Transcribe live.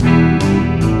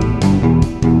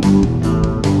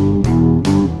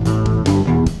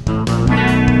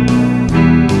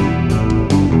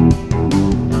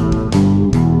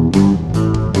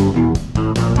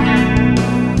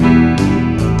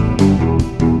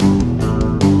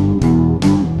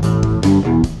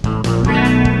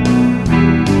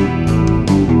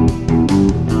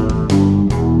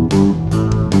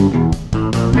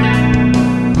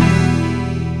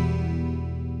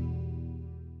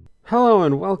Hello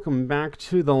and welcome back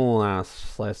to The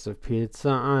Last Slice of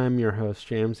Pizza. I'm your host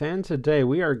James, and today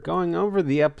we are going over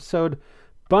the episode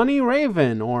Bunny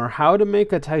Raven, or How to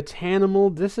Make a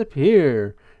Titananimal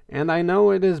Disappear. And I know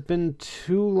it has been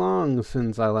too long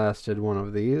since I last did one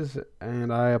of these,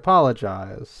 and I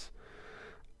apologize.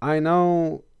 I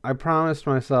know I promised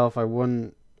myself I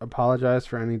wouldn't apologize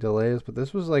for any delays, but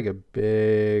this was like a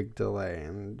big delay,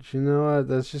 and you know what?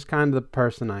 That's just kind of the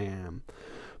person I am.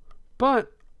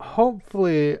 But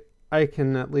hopefully I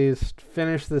can at least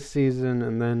finish this season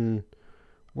and then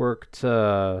work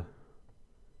to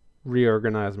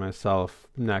reorganize myself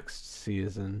next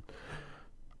season.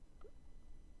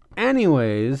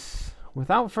 Anyways,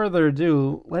 without further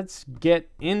ado, let's get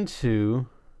into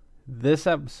this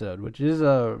episode, which is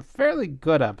a fairly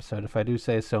good episode, if I do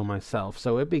say so myself.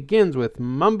 So it begins with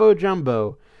Mumbo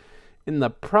Jumbo in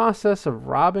the process of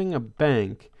robbing a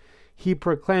bank. He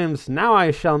proclaims, "Now I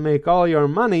shall make all your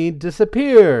money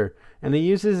disappear." And he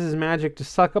uses his magic to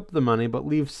suck up the money, but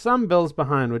leaves some bills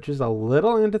behind, which is a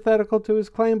little antithetical to his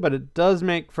claim, but it does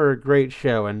make for a great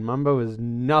show, and Mumbo is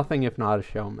nothing if not a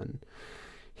showman.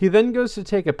 He then goes to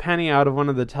take a penny out of one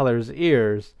of the teller's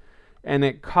ears, and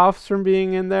it coughs from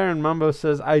being in there, and Mumbo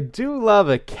says, "I do love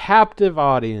a captive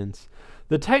audience."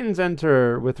 The Titans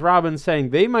enter, with Robin saying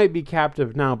they might be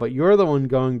captive now, but you're the one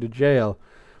going to jail.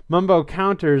 Mumbo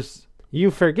counters, "You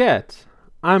forget,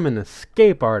 I'm an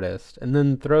escape artist," and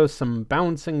then throws some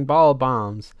bouncing ball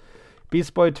bombs.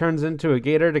 Beast Boy turns into a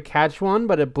gator to catch one,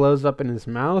 but it blows up in his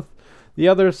mouth. The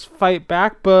others fight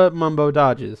back, but Mumbo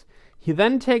dodges. He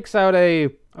then takes out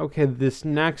this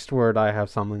next word I have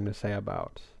something to say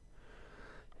about.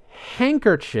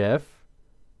 Handkerchief.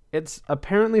 It's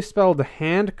apparently spelled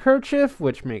handkerchief,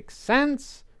 which makes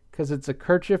sense, because it's a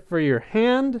kerchief for your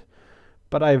hand.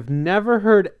 But I've never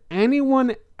heard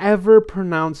anyone ever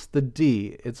pronounce the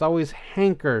D. It's always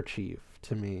handkerchief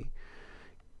to me.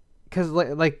 Because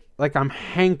like I'm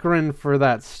hankering for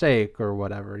that steak or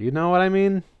whatever. You know what I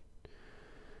mean?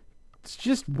 It's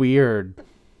just weird.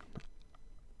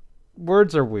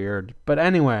 Words are weird. But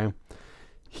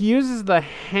he uses the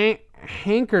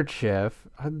handkerchief.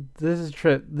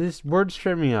 This words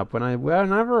trip me up.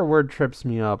 Whenever a word trips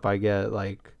me up, I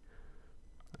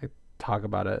talk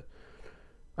about it.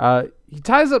 He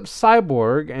ties up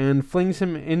Cyborg and flings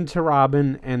him into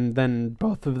Robin and then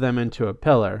both of them into a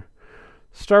pillar.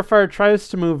 Starfire tries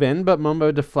to move in, but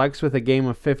Mumbo deflects with a game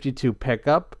of 52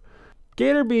 pickup.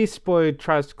 Gator Beast Boy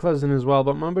tries to close in as well,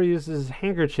 but Mumbo uses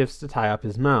handkerchiefs to tie up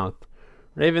his mouth.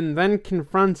 Raven then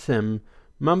confronts him.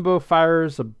 Mumbo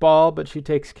fires a ball, but she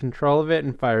takes control of it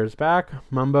and fires back.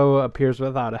 Mumbo appears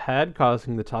without a head,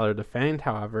 causing the teller to faint.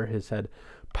 However, his head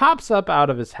pops up out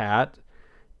of his hat.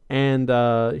 And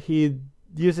he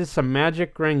uses some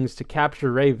magic rings to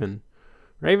capture Raven.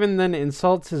 Raven then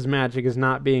insults his magic as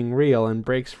not being real and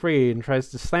breaks free and tries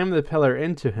to slam the pillar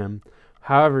into him.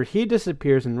 However, he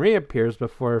disappears and reappears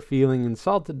before feeling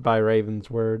insulted by Raven's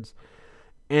words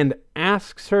and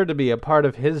asks her to be a part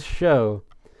of his show.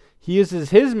 He uses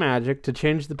his magic to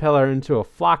change the pillar into a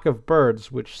flock of birds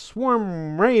which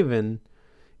swarm Raven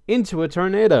into a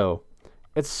tornado.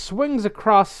 It swings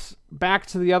across back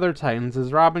to the other Titans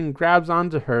as Robin grabs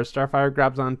onto her, Starfire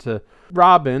grabs onto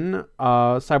Robin,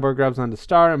 Cyborg grabs onto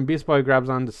Star, and Beast Boy grabs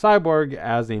onto Cyborg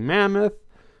as a mammoth.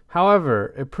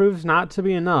 However, it proves not to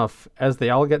be enough as they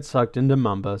all get sucked into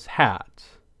Mumbo's hat.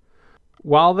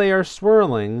 While they are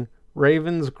swirling,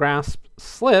 Raven's grasp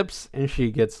slips and she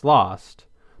gets lost.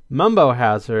 Mumbo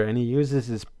has her and he uses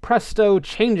his Presto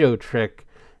Changeo trick,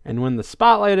 and when the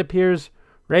spotlight appears,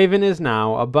 Raven is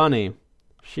now a bunny.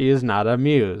 She is not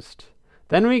amused.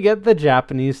 Then we get the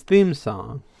Japanese theme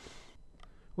song,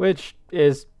 which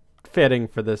is fitting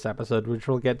for this episode, which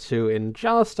we'll get to in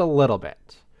just a little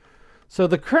bit. So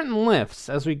the curtain lifts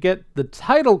as we get the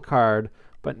title card,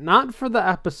 but not for the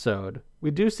episode.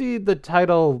 We do see the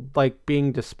title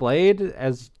being displayed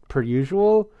as per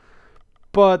usual,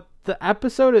 but the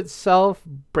episode itself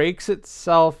breaks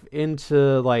itself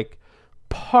into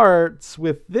parts,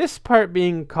 with this part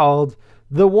being called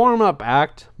The Warm-Up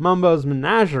Act, Mumbo's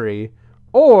Menagerie,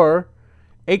 or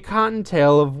A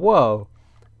Cottontail of Woe,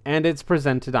 and it's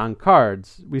presented on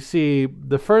cards. We see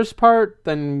the first part,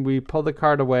 then we pull the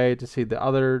card away to see the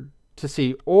other,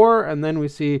 and then we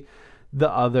see the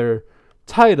other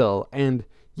title. And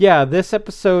yeah, this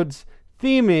episode's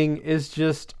theming is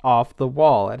just off the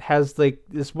wall. It has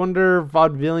this wonder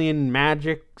vaudevillian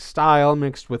magic style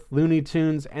mixed with Looney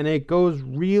Tunes, and it goes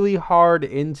really hard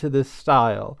into this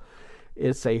style.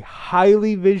 It's a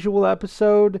highly visual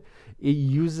episode. It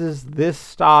uses this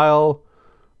style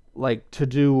to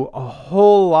do a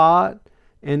whole lot,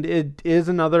 And it is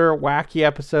another wacky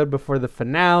episode before the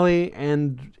finale,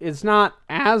 and it's not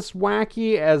as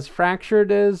wacky as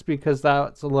Fractured is because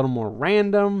that's a little more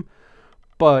random,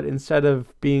 but instead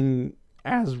of being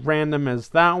as random as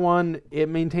that one, it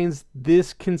maintains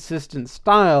this consistent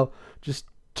style, just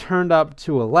turned up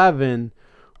to 11,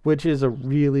 which is a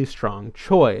really strong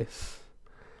choice.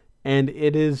 And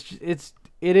this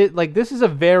is a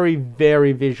very,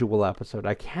 very visual episode.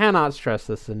 I cannot stress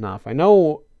this enough. I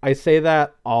know I say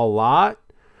that a lot,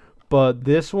 but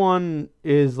this one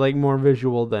is like more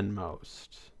visual than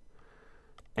most.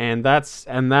 And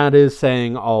that is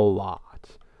saying a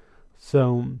lot.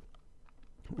 So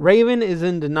Raven is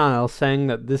in denial, saying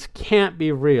that this can't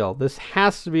be real. This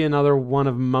has to be another one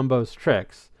of Mumbo's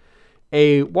tricks.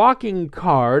 A walking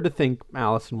card, think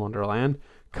Alice in Wonderland,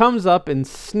 comes up and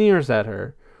sneers at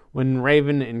her. When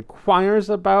Raven inquires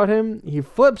about him, he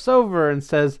flips over and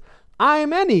says,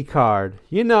 "I'm any card.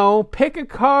 You know, pick a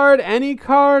card, any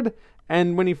card."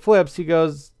 And when he flips, he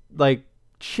goes like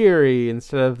cheery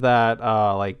instead of that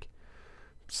like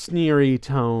sneery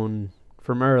tone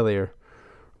from earlier.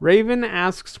 Raven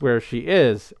asks where she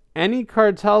is. Any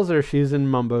card tells her she's in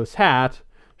Mumbo's hat.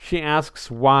 She asks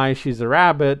why she's a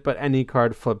rabbit, but any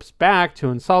card flips back to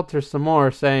insult her some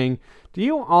more, saying, "Do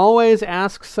you always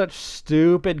ask such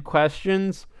stupid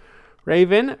questions?"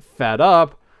 Raven, fed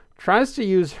up, tries to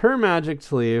use her magic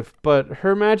to leave, but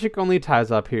her magic only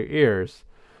ties up her ears.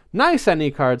 Nice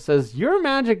Any card says, "Your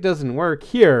magic doesn't work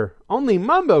here. Only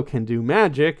Mumbo can do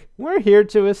magic. We're here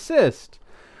to assist."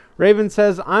 Raven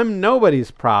says, "I'm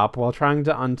nobody's prop," while trying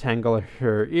to untangle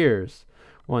her ears.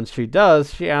 Once she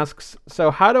does, she asks, "So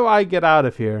how do I get out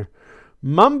of here?"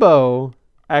 Mumbo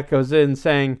echoes in,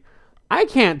 saying, "I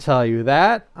can't tell you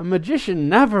that. A magician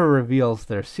never reveals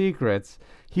their secrets."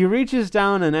 He reaches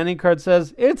down and Any card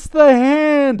says, "It's the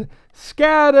hand!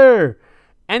 Scatter!"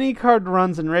 Any card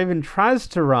runs and Raven tries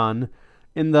to run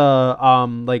in the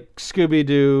like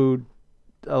Scooby-Doo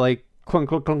like clunk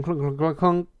clunk clunk clunk clunk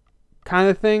clunk kind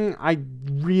of thing. I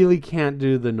really can't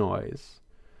do the noise.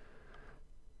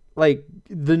 Like,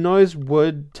 the noise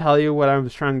would tell you what I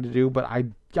was trying to do, but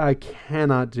I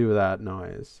cannot do that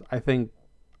noise. I think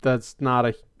that's not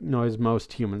a noise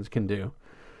most humans can do.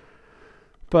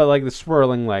 But like the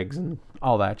swirling legs and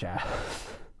all that jazz.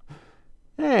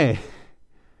 Hey.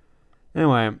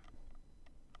 Anyway.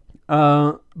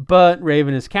 But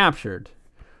Raven is captured.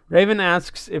 Raven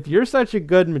asks, "If you're such a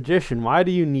good magician, why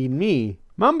do you need me?"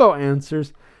 Mumbo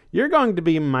answers, "You're going to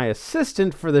be my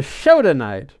assistant for the show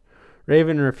tonight."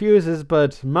 Raven refuses,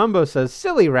 but Mumbo says,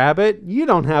 "Silly rabbit, you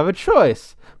don't have a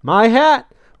choice. My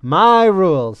hat, my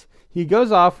rules." He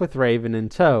goes off with Raven in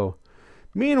tow.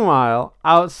 Meanwhile,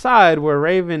 outside where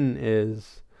Raven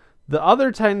is, the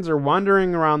other Titans are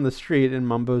wandering around the street in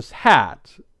Mumbo's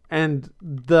hat. And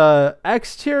the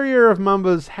exterior of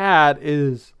Mumbo's hat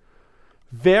is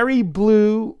very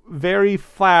blue, very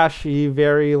flashy,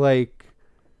 very like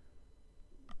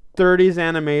 30s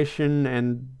animation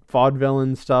and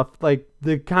vaudevillain stuff, like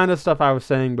the kind of stuff I was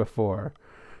saying before.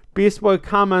 Beast Boy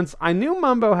comments, "I knew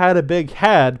Mumbo had a big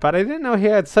head, but I didn't know he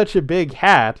had such a big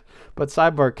hat." But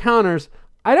Cyborg counters,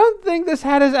 "I don't think this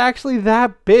hat is actually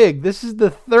that big. This is the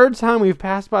third time we've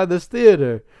passed by this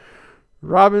theater."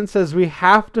 Robin says, "We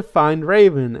have to find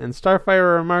Raven," and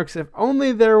Starfire remarks, "If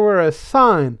only there were a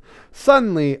sign."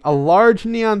 Suddenly, a large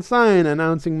neon sign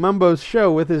announcing Mumbo's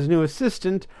show with his new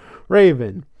assistant,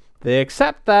 Raven. They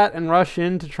accept that and rush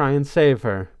in to try and save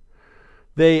her.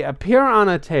 They appear on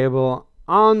a table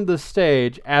on the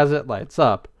stage as it lights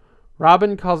up.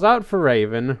 Robin calls out for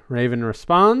Raven. Raven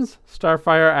responds.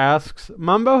 Starfire asks,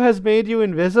 "Mumbo has made you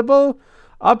invisible?"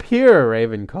 "Up here,"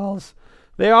 Raven calls.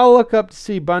 They all look up to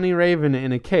see Bunny Raven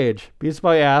in a cage. Beast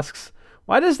Boy asks,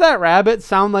 "Why does that rabbit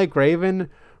sound like Raven?"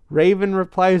 Raven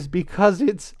replies, "Because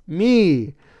it's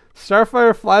me."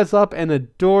 Starfire flies up and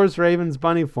adores Raven's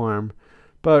bunny form,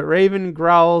 but Raven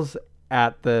growls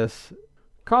at this,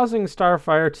 causing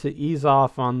Starfire to ease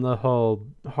off on the whole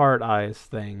heart eyes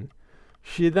thing.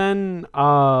 She then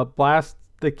blasts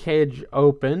the cage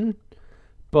open,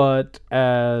 but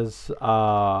as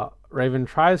Raven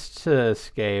tries to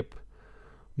escape,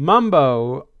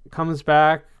 Mumbo comes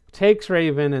back, takes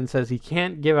Raven, and says he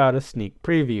can't give out a sneak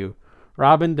preview.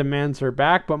 Robin demands her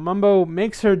back, but Mumbo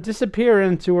makes her disappear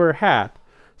into her hat.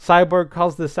 Cyborg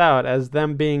calls this out as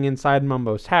them being inside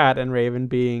Mumbo's hat and Raven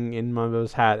being in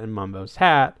Mumbo's hat and Mumbo's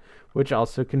hat, which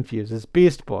also confuses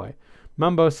Beast Boy.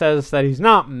 Mumbo says that he's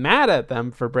not mad at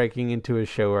them for breaking into his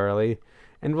show early,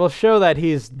 and will show that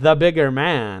he's the bigger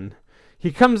man.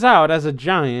 He comes out as a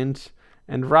giant,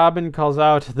 and Robin calls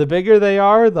out, "The bigger they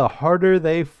are, the harder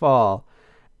they fall."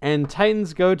 And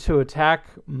Titans go to attack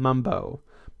Mumbo.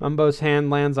 Mumbo's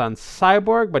hand lands on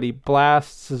Cyborg, but he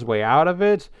blasts his way out of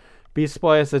it. Beast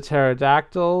Boy has a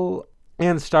pterodactyl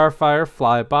and Starfire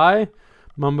fly by.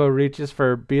 Mumbo reaches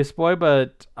for Beast Boy,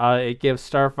 but it gives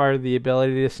Starfire the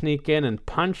ability to sneak in and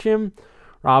punch him.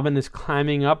 Robin is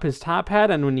climbing up his top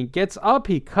hat, and when he gets up,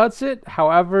 he cuts it.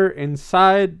 However,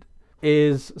 inside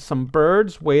is some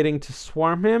birds waiting to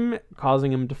swarm him,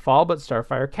 causing him to fall, but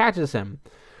Starfire catches him.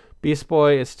 Beast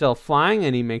Boy is still flying,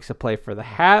 and he makes a play for the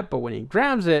hat, but when he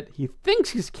grabs it, he thinks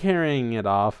he's carrying it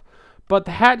off, but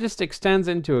the hat just extends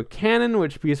into a cannon,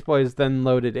 which Beast Boy is then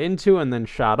loaded into and then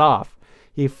shot off.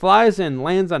 He flies and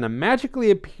lands on a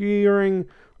magically appearing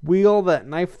wheel that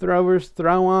knife throwers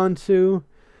throw onto.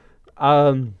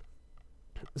 Cyborg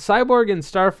and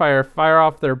Starfire fire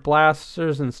off their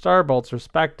blasters and starbolts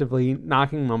respectively,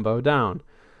 knocking Mumbo down.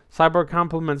 Cyborg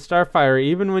compliments Starfire,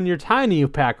 even when you're tiny you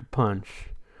pack a punch.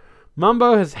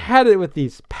 Mumbo has had it with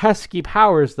these pesky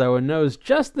powers though and knows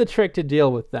just the trick to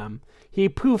deal with them. He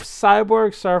poofs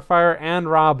Cyborg, Starfire, and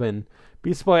Robin.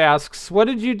 Beast Boy asks, "What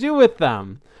did you do with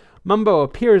them?" Mumbo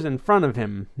appears in front of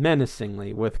him,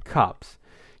 menacingly, with cups.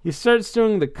 He starts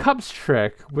doing the cups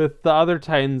trick with the other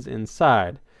Titans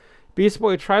inside. Beast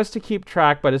Boy tries to keep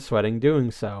track but is sweating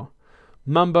doing so.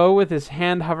 Mumbo, with his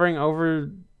hand hovering over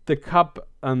the cup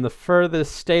on the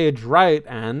furthest stage right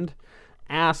end,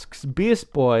 asks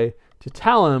Beast Boy to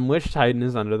tell him which Titan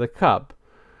is under the cup.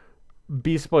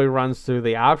 Beast Boy runs through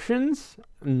the options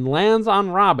and lands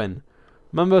on Robin.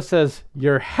 Mumbo says,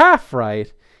 "You're half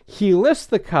right. He lifts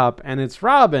the cup and it's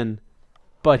Robin,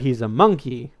 but he's a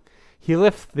monkey." He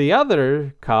lifts the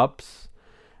other cups,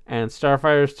 and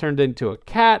Starfire is turned into a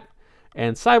cat,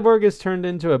 and Cyborg is turned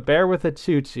into a bear with a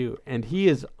tutu, and he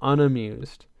is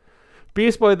unamused.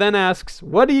 Beast Boy then asks,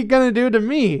 "What are you gonna do to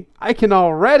me? I can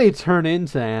already turn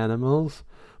into animals."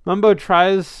 Mumbo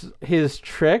tries his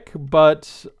trick,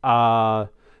 but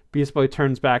Beast Boy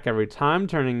turns back every time,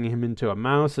 turning him into a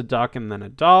mouse, a duck, and then a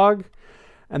dog.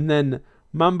 And then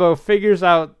Mumbo figures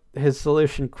out his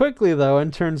solution quickly, though,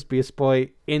 and turns Beast Boy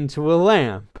into a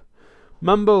lamp.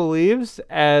 Mumbo leaves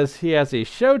as he has a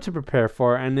show to prepare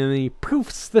for, and then he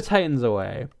poofs the Titans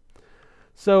away.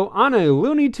 So on a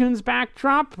Looney Tunes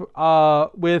backdrop,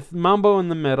 with Mumbo in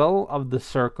the middle of the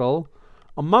circle,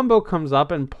 a Mumbo comes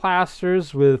up and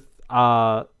plasters with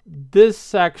this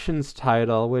section's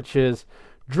title, which is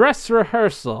Dress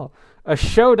Rehearsal, a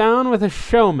showdown with a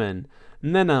showman.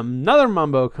 And then another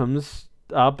Mumbo comes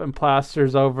up and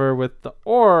plasters over with the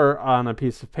or on a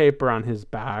piece of paper on his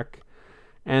back.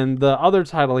 And the other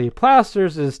title he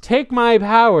plasters is Take My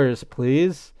Powers,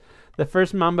 Please. The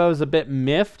first Mumbo is a bit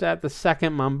miffed at the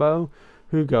second Mumbo,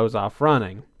 who goes off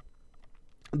running.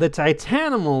 The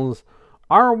Titananimals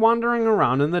are wandering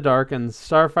around in the dark, and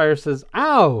Starfire says,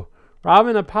 "Ow!"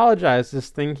 Robin apologizes,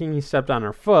 thinking he stepped on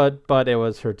her foot, but it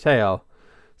was her tail.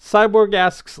 Cyborg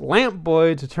asks Lamp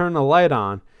Boy to turn a light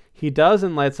on. He does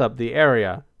and lights up the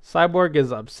area. Cyborg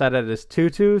is upset at his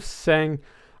tutu, saying,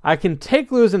 "I can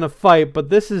take Luz in a fight, but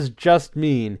this is just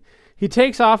mean." He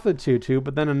takes off the tutu,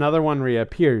 but then another one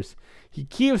reappears. He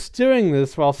keeps doing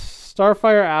this while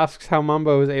Starfire asks how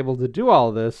Mumbo is able to do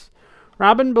all this.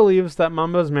 Robin believes that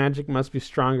Mumbo's magic must be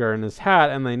stronger in his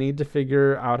hat, and they need to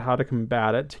figure out how to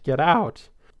combat it to get out.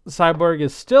 Cyborg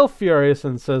is still furious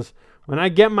and says, "When I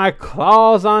get my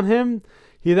claws on him."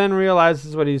 He then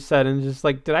realizes what he said and just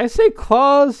like, "Did I say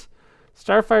claws?"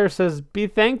 Starfire says, "Be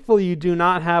thankful you do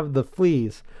not have the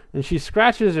fleas." And she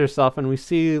scratches herself, and we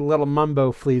see little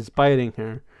Mumbo fleas biting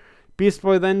her. Beast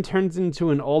Boy then turns into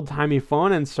an old-timey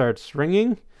phone and starts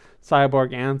ringing.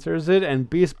 Cyborg answers it, and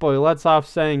Beast Boy lets off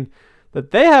saying that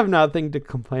they have nothing to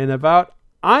complain about.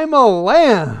 "I'm a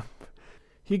lamp."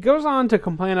 He goes on to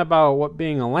complain about what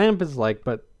being a lamp is like,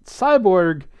 but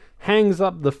Cyborg hangs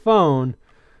up the phone,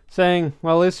 saying,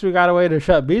 "Well, at least we got a way to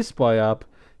shut Beast Boy up."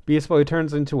 Beast Boy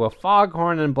turns into a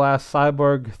foghorn and blasts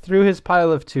Cyborg through his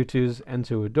pile of tutus and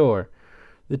to a door.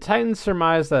 The Titans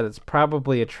surmise that it's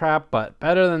probably a trap, but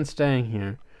better than staying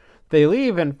here. They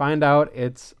leave and find out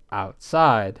it's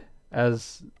outside,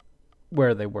 as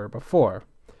where they were before.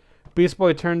 Beast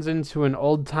Boy turns into an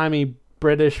old-timey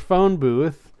British phone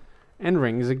booth and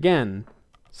rings again.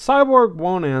 Cyborg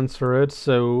won't answer it,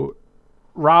 so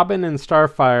Robin and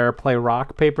Starfire play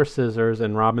rock, paper, scissors,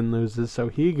 and Robin loses, so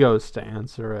he goes to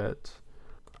answer it.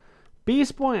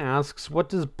 Beast Boy asks, what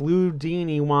does Blue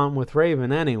Deanie want with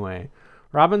Raven anyway?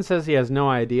 Robin says he has no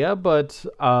idea, but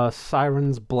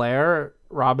sirens blare.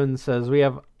 Robin says, we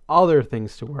have other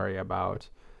things to worry about.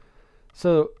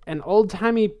 So an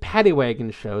old-timey paddy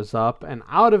wagon shows up, and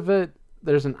out of it,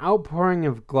 there's an outpouring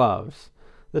of gloves.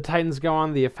 The Titans go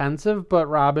on the offensive, but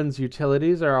Robin's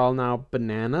utilities are all now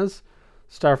bananas.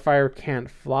 Starfire can't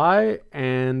fly,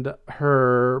 and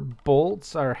her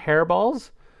bolts are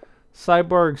hairballs.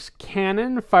 Cyborg's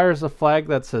cannon fires a flag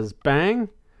that says bang,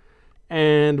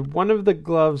 and one of the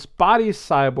gloves bodies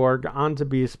Cyborg onto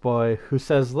Beast Boy, who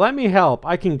says, "Let me help,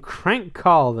 I can crank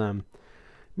call them."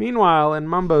 Meanwhile, in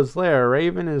Mumbo's lair,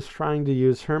 Raven is trying to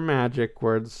use her magic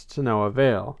words to no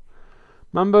avail.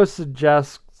 Mumbo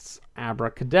suggests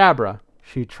abracadabra.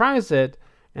 She tries it,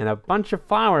 and a bunch of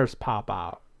flowers pop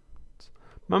out.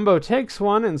 Mumbo takes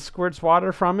one and squirts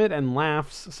water from it and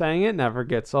laughs, saying it never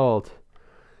gets old.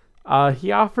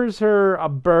 He offers her a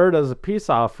bird as a peace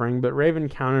offering, but Raven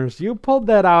counters, "You pulled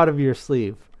that out of your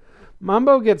sleeve."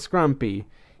 Mumbo gets grumpy.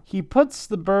 He puts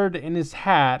the bird in his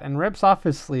hat and rips off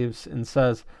his sleeves and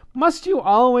says, "Must you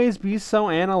always be so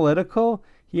analytical?"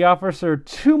 He offers her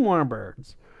 2 more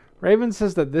birds. Raven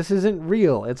says that this isn't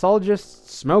real. It's all just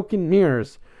smoke and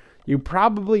mirrors. "You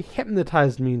probably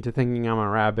hypnotized me into thinking I'm a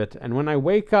rabbit, and when I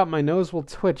wake up, my nose will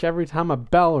twitch every time a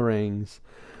bell rings."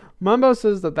 Mumbo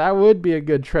says that that would be a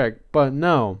good trick, but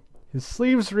no. His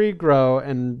sleeves regrow,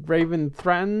 and Raven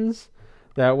threatens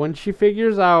that when she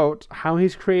figures out how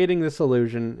he's creating this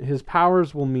illusion, his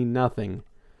powers will mean nothing.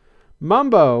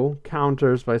 Mumbo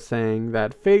counters by saying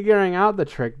that figuring out the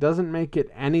trick doesn't make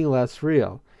it any less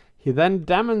real. He then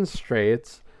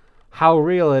demonstrates how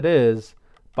real it is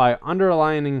by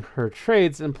underlining her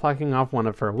traits and plucking off one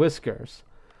of her whiskers.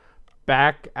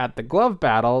 Back at the glove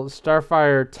battle,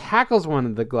 Starfire tackles one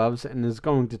of the gloves and is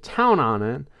going to town on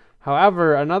it.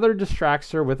 However, another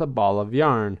distracts her with a ball of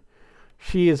yarn.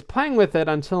 She is playing with it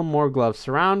until more gloves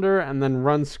surround her and then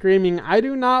runs screaming, "I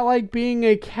do not like being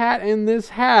a cat in this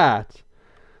hat."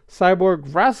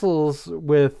 Cyborg wrestles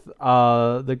with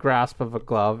the grasp of a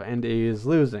glove and is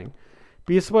losing.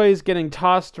 Beast Boy is getting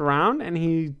tossed around, and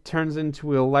he turns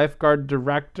into a lifeguard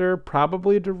director,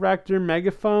 probably director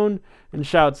megaphone, and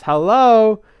shouts,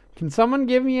 "Hello, can someone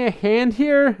give me a hand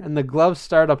here?" And the gloves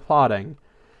start applauding.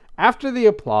 After the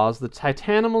applause, the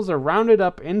Titanimals are rounded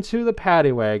up into the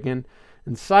paddy wagon,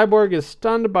 and Cyborg is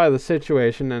stunned by the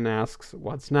situation and asks,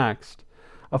 "What's next?"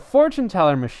 A fortune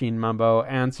teller machine, Mumbo,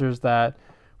 answers that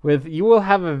with, "You will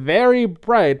have a very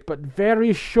bright but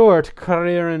very short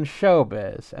career in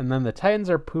showbiz," and then the Titans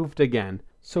are poofed again.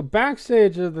 So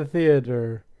backstage at the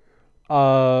theater,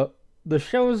 the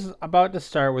show's about to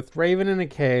start with Raven in a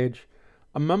cage.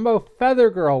 A Mumbo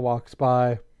Feather Girl walks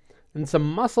by, and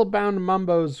some muscle-bound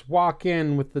Mumbos walk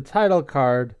in with the title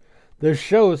card, "The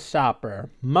Showstopper,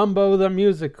 Mumbo the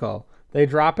Musical." They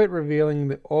drop it, revealing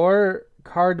the or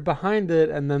card behind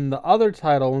it, and then the other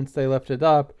title, once they lift it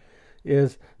up,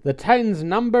 is "The Titan's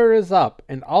Number is Up,"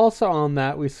 and also on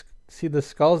that we see the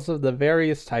skulls of the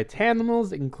various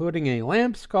Titanimals, including a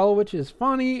lamp skull, which is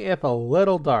funny if a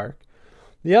little dark.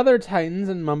 The other Titans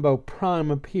and Mumbo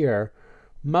Prime appear.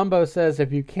 Mumbo says,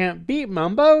 "If you can't beat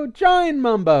Mumbo, join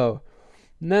Mumbo."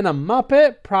 And then a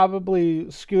Muppet, probably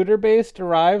scooter-based,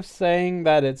 arrives saying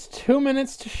that it's 2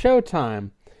 minutes to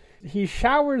showtime. He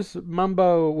showers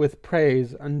Mumbo with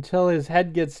praise until his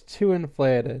head gets too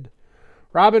inflated.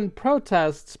 Robin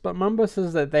protests, but Mumbo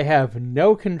says that they have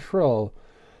no control.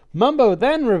 Mumbo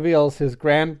then reveals his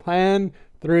grand plan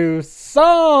through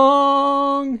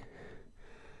song.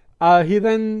 He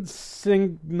then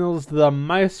signals the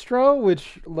maestro,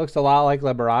 which looks a lot like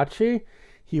Liberace.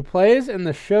 He plays and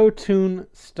the show tune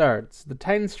starts. The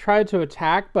Titans try to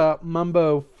attack, but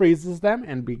Mumbo freezes them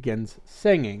and begins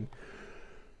singing.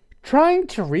 Trying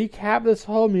to recap this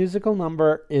whole musical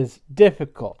number is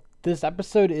difficult. This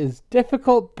episode is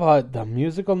difficult, but the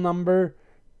musical number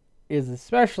is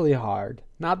especially hard.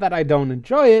 Not that I don't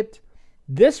enjoy it.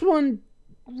 This one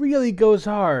really goes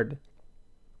hard.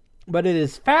 But it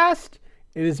is fast.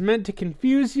 It is meant to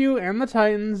confuse you and the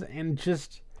Titans, and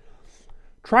just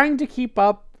trying to keep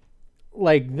up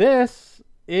like this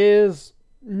is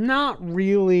not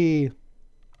really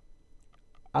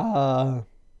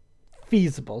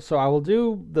feasible. So I will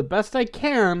do the best I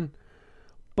can,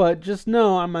 but just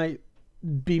know I might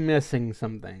be missing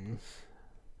some things.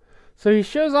 So he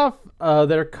shows off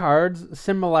their cards,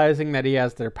 symbolizing that he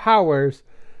has their powers,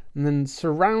 and then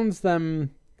surrounds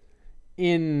them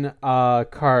in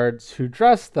cards who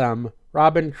dress them.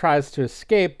 Robin tries to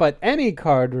escape, but any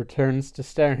card returns to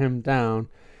stare him down.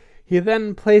 He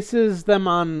then places them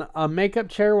on a makeup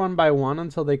chair one by one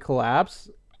until they collapse.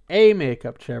 A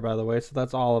makeup chair, by the way, so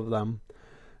that's all of them.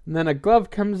 And then a glove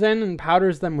comes in and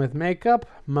powders them with makeup.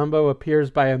 Mumbo appears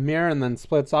by a mirror and then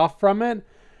splits off from it.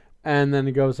 And then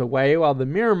it goes away while the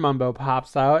mirror Mumbo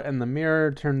pops out, and the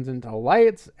mirror turns into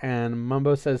lights, and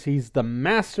Mumbo says he's the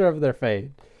master of their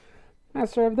fate.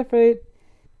 Master of their fate.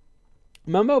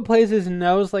 Mumbo plays his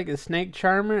nose like a snake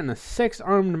charmer, and a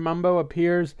 6-armed Mumbo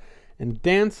appears and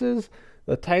dances.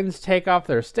 The Titans take off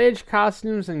their stage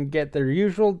costumes and get their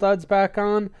usual duds back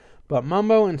on, but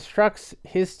Mumbo instructs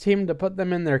his team to put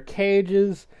them in their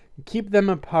cages and keep them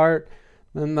apart.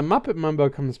 Then the Muppet Mumbo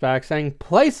comes back saying,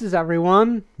 "Places,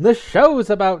 everyone! The show's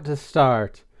about to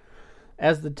start!"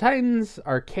 As the Titans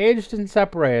are caged and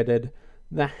separated,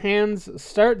 the hands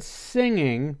start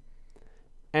singing,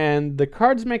 and the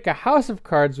cards make a house of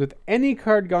cards with any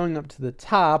card going up to the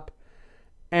top.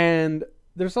 And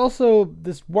there's also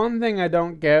this one thing I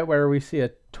don't get where we see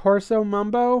a torso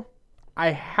Mumbo.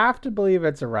 I have to believe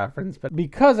it's a reference, but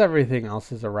because everything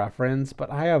else is a reference, but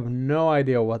I have no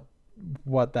idea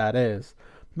what that is.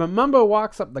 But Mumbo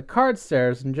walks up the card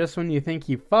stairs, and just when you think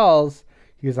he falls,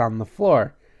 he's on the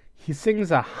floor. He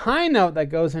sings a high note that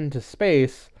goes into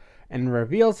space and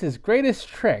reveals his greatest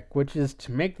trick, which is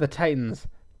to make the Titans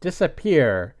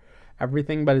disappear.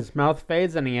 Everything but his mouth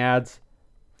fades, and he adds,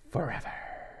 "Forever."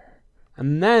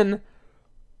 And then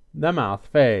the mouth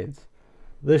fades.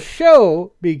 The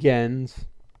show begins.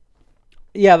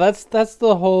 Yeah, that's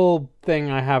the whole thing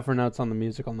I have for notes on the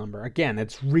musical number. Again,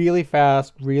 it's really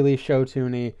fast, really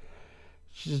show-tuney.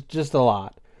 Just a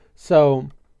lot. So,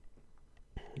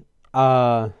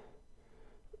 the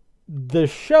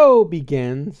show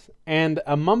begins, and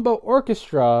a Mumbo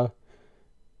orchestra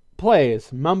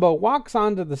plays. Mumbo walks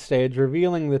onto the stage,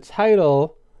 revealing the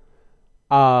title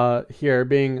here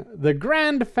being the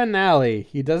grand finale.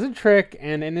 He does a trick,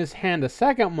 and in his hand, a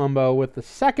second Mumbo with the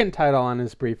second title on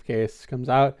his briefcase comes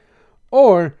out.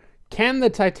 Or, can the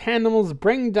Titananimals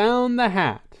bring down the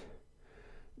hat?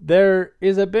 There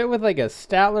is a bit with like a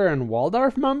Statler and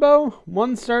Waldorf Mumbo.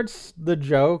 One starts the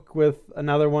joke with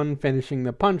another one finishing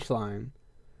the punchline.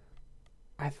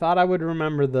 I thought I would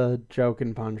remember the joke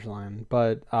and punchline,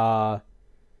 but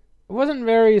it wasn't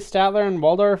very Statler and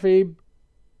Waldorf-y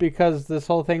because this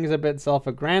whole thing is a bit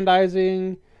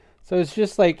self-aggrandizing. So it's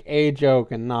just like a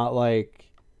joke and not like,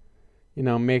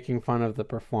 making fun of the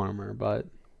performer. But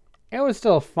it was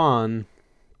still fun.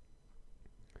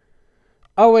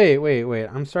 Oh, wait.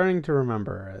 I'm starting to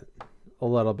remember it a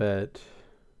little bit.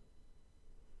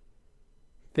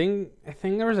 I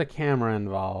think there was a camera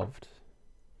involved.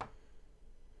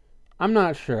 I'm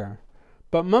not sure.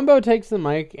 But Mumbo takes the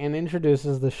mic and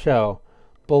introduces the show.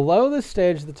 Below the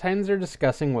stage, the Titans are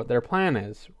discussing what their plan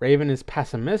is. Raven is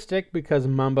pessimistic because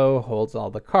Mumbo holds all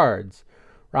the cards.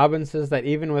 Robin says that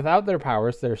even without their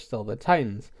powers, they're still the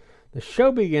Titans. The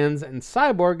show begins, and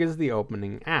Cyborg is the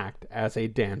opening act as a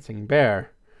dancing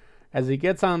bear. As he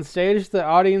gets on stage, the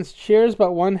audience cheers,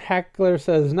 but one heckler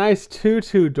says, "Nice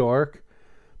tutu, dork."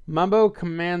 Mumbo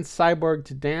commands Cyborg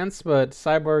to dance, but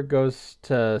Cyborg goes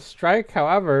to strike.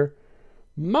 However,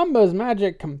 Mumbo's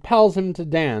magic compels him to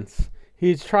dance.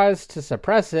 He tries to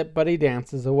suppress it, but he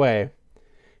dances away.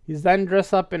 He's then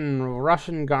dressed up in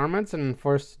Russian garments and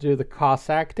forced to do the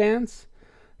Cossack dance.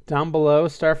 Down below,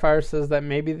 Starfire says that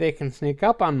maybe they can sneak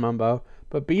up on Mumbo,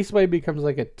 but Beast Boy becomes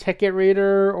like a ticket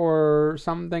reader or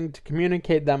something to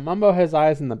communicate that Mumbo has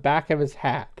eyes in the back of his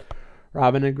hat.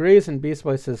 Robin agrees, and Beast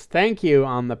Boy says thank you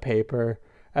on the paper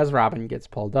as Robin gets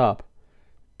pulled up.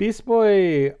 Beast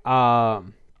Boy,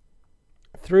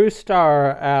 through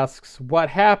Star, asks what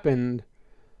happened.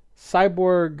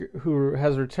 Cyborg, who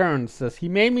has returned, says, "He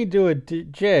made me do a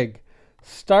jig."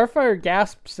 Starfire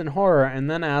gasps in horror and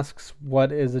then asks,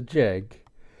 "What is a jig?"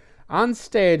 On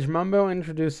stage, Mumbo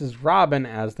introduces Robin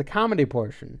as the comedy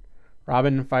portion.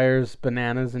 Robin fires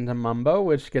bananas into Mumbo,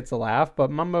 which gets a laugh, but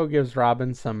Mumbo gives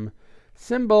Robin some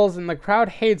symbols, and the crowd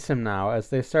hates him now as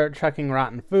they start chucking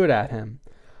rotten food at him.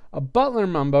 A butler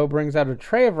Mumbo brings out a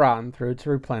tray of rotten fruit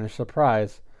to replenish the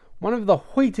prize. One of the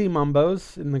hoity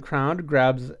Mumbos in the crowd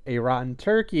grabs a rotten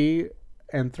turkey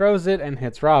and throws it and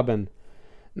hits Robin.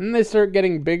 Then they start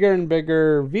getting bigger and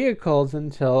bigger vehicles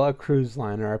until a cruise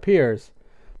liner appears.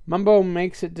 Mumbo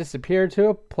makes it disappear to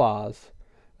applause.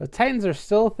 The Titans are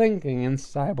still thinking, and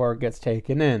Cyborg gets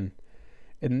taken in.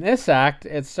 In this act,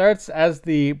 it starts as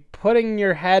the putting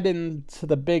your head into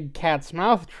the big cat's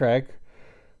mouth trick,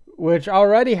 which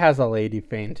already has a lady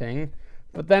fainting,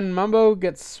 but then Mumbo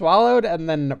gets swallowed and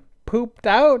then pooped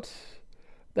out.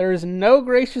 There is no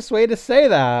gracious way to say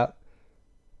that.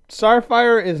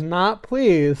 Starfire is not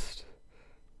pleased,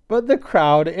 but the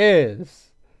crowd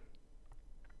is.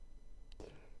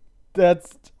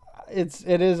 It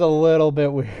is a little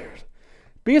bit weird.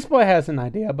 Beast Boy has an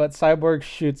idea, but Cyborg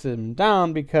shoots him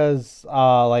down because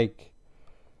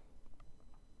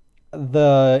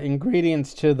the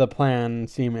ingredients to the plan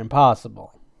seem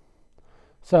impossible.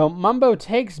 So Mumbo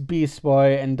takes Beast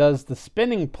Boy and does the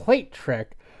spinning plate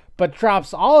trick, but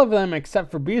drops all of them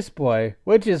except for Beast Boy,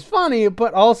 which is funny,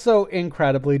 but also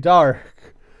incredibly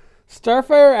dark.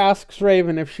 Starfire asks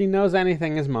Raven if she knows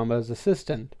anything as Mumbo's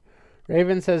assistant.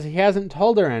 Raven says he hasn't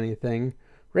told her anything.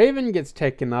 Raven gets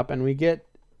taken up, and we get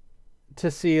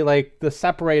to see, like, the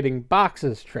separating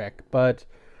boxes trick, but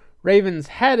Raven's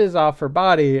head is off her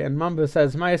body, and Mumbo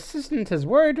says, my assistant has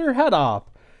worried her head off.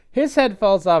 His head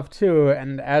falls off too,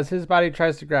 and as his body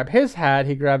tries to grab his hat,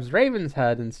 he grabs Raven's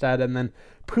head instead and then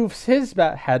poofs his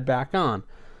head back on.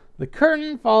 The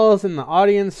curtain falls and the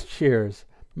audience cheers.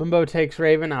 Mumbo takes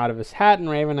Raven out of his hat, and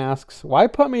Raven asks, why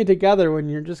put me together when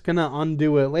you're just gonna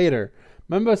undo it later?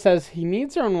 Mumbo says he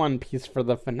needs her in one piece for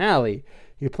the finale.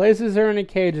 He places her in a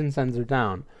cage and sends her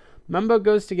down. Mumbo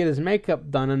goes to get his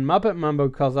makeup done, and Muppet Mumbo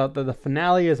calls out that the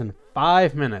finale is in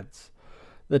 5 minutes.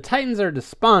 The Titans are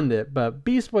despondent, but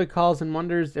Beast Boy calls and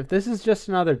wonders if this is just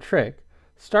another trick.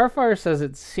 Starfire says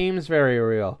it seems very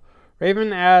real.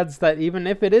 Raven adds that even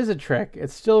if it is a trick,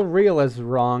 it's still real as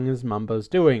wrong as Mumbo's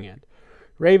doing it.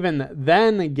 Raven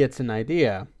then gets an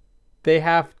idea. They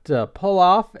have to pull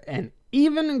off an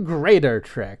even greater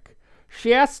trick.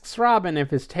 She asks Robin if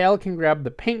his tail can grab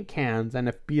the paint cans and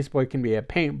if Beast Boy can be a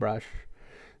paintbrush.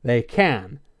 They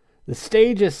can. The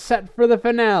stage is set for the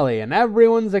finale and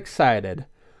everyone's excited.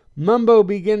 Mumbo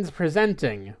begins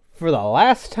presenting, for the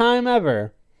last time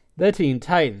ever, the Teen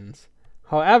Titans.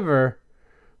 However,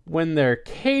 when their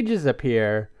cages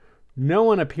appear, no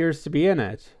one appears to be in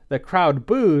it. The crowd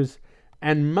boos,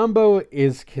 and Mumbo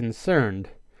is concerned.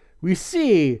 We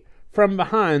see from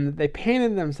behind that they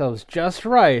painted themselves just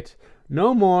right.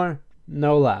 No more,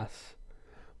 no less.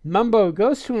 Mumbo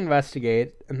goes to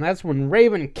investigate, and that's when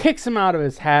Raven kicks him out of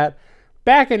his hat,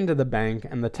 back into the bank,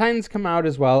 and the Titans come out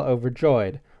as well,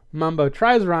 overjoyed. Mumbo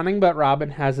tries running, but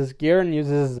Robin has his gear and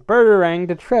uses his birdarang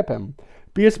to trip him.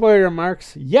 Beast Boy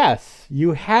remarks, yes,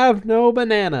 you have no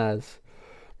bananas.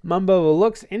 Mumbo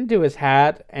looks into his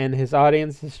hat, and his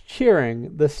audience is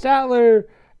cheering. The Statler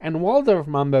and Waldorf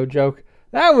Mumbo joke,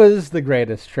 that was the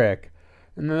greatest trick.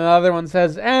 And the other one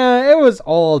says, it was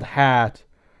old hat.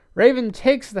 Raven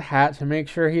takes the hat to make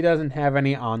sure he doesn't have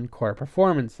any encore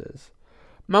performances.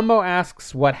 Mumbo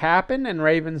asks what happened, and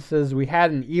Raven says we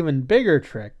had an even bigger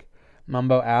trick.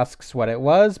 Mumbo asks what it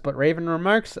was, but Raven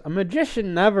remarks a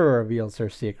magician never reveals her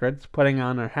secrets, putting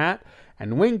on her hat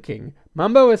and winking.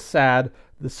 Mumbo is sad.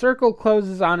 The circle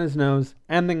closes on his nose,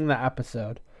 ending the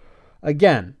episode.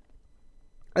 Again,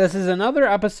 this is another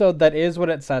episode that is what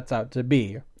it sets out to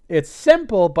be. It's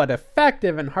simple but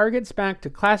effective and harkens back to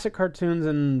classic cartoons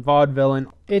and vaudeville, and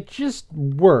it just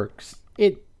works.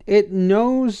 It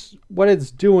knows what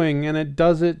it's doing, and it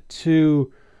does it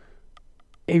to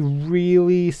a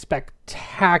really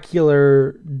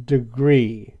spectacular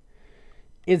degree.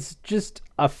 It's just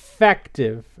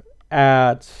effective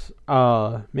at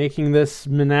making this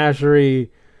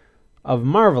menagerie of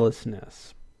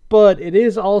marvelousness. But it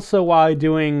is also why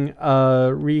doing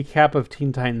a recap of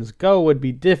Teen Titans Go would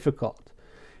be difficult.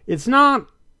 It's not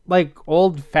like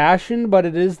old-fashioned, but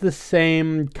it is the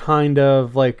same kind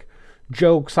of like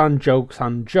jokes on jokes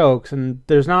on jokes, and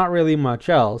there's not really much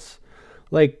else.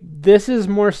 Like, this is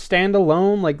more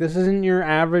standalone. Like, this isn't your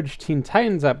average Teen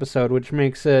Titans episode, which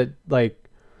makes it like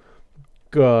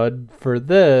good for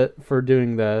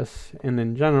doing this and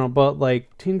in general. But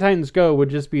like, Teen Titans Go would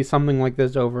just be something like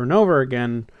this over and over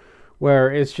again,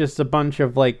 where it's just a bunch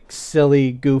of like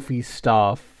silly, goofy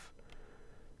stuff,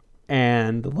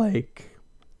 and like,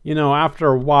 you know, after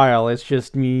a while, it's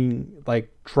just me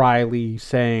like dryly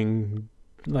saying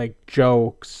like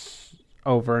jokes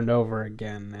over and over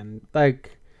again, and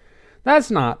like,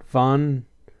 that's not fun.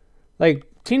 Like,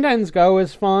 Teen Titans Go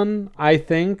is fun, I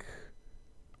think,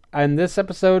 and this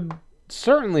episode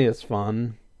certainly is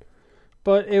fun,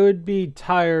 but it would be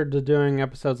tired of doing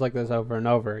episodes like this over and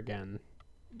over again,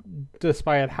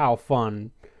 despite how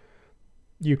fun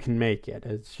you can make it.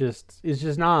 It's just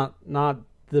not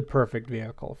the perfect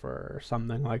vehicle for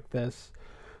something like this.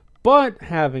 But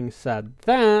having said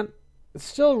that, it's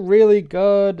still really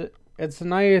good. It's a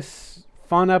nice,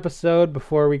 fun episode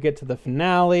before we get to the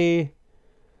finale,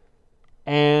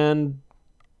 and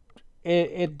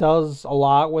it does a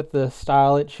lot with the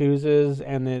style it chooses,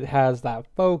 and it has that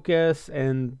focus,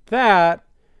 and that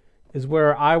is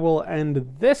where I will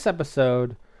end this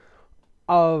episode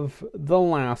of The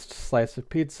Last Slice of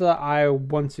Pizza. I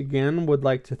once again would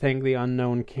like to thank the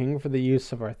Unknown King for the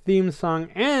use of our theme song,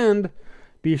 and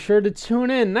be sure to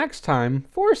tune in next time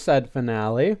for said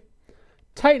finale,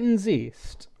 Titans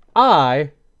East.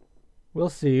 I will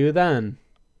see you then.